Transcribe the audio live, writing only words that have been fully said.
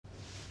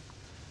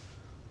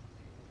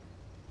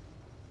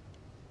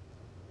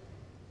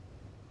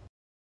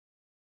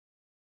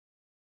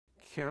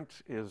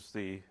Kent is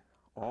the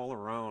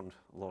all-around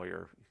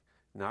lawyer,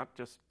 not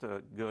just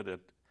good at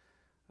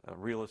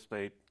real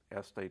estate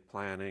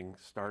planning,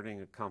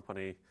 starting a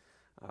company,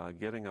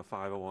 getting a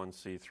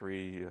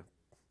 501c3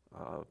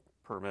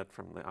 permit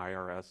from the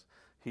IRS.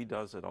 He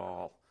does it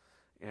all.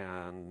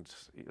 And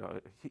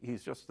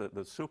he's just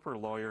the super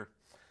lawyer.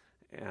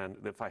 And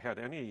if I had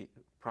any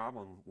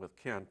problem with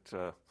Kent,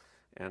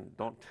 and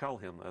don't tell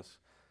him this,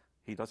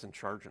 he doesn't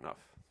charge enough.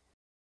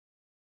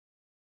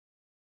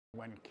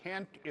 When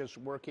Kent is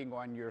working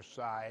on your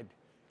side,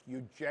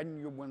 you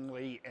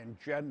genuinely and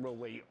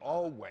generally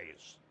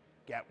always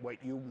get what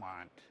you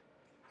want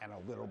and a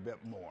little bit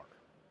more.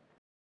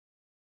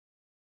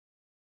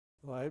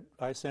 Well,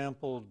 I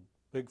sampled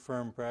big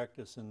firm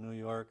practice in New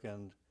York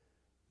and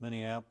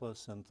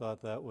Minneapolis and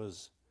thought that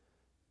was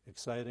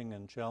exciting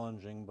and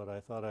challenging, but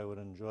I thought I would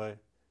enjoy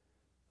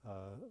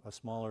a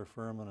smaller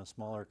firm in a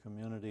smaller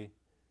community,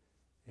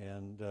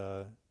 and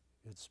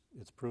it's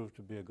proved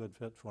to be a good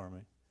fit for me.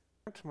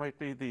 Kent might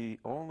be the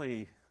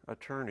only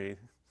attorney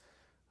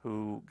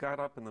who got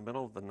up in the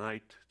middle of the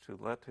night to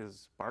let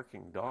his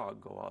barking dog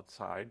go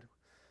outside,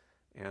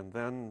 and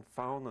then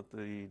found that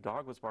the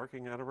dog was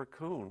barking at a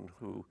raccoon,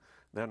 who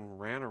then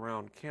ran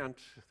around Kent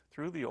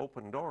through the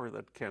open door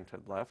that Kent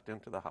had left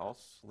into the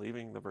house,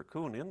 leaving the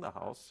raccoon in the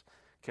house,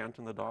 Kent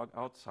and the dog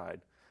outside.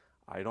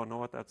 I don't know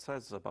what that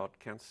says about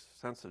Kent's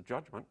sense of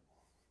judgment.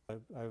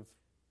 I've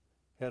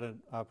had an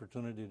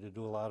opportunity to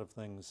do a lot of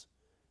things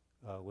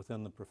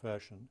within the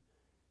profession,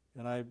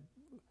 and I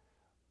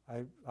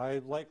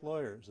like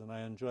lawyers, and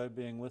I enjoy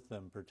being with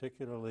them,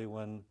 particularly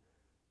when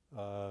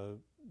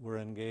we're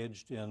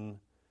engaged in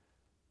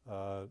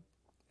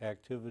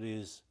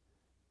activities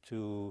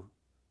to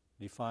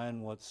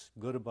define what's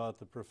good about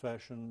the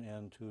profession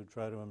and to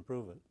try to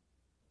improve it.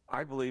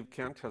 I believe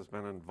Kent has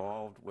been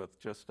involved with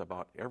just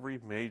about every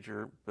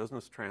major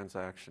business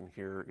transaction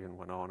here in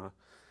Winona,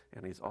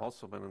 and he's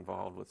also been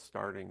involved with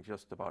starting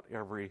just about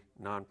every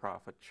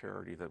nonprofit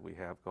charity that we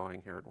have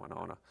going here in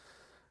Winona.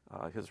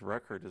 His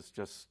record is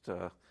just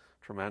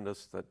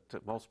tremendous, that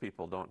most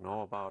people don't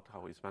know about,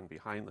 how he's been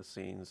behind the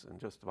scenes in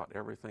just about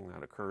everything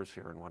that occurs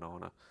here in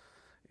Winona.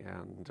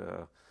 And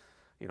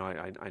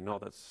I know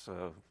that's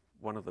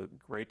one of the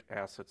great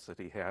assets that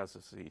he has,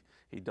 is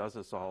he does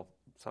this all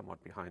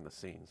somewhat behind the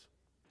scenes.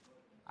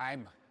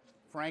 I'm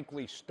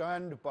frankly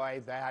stunned by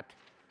that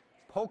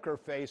poker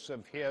face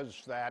of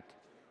his that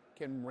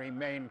can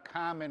remain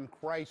calm in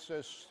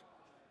crisis,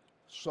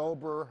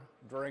 sober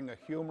during a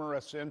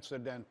humorous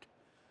incident,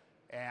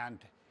 and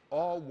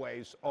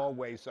always,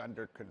 always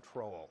under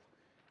control.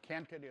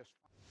 Kent, it is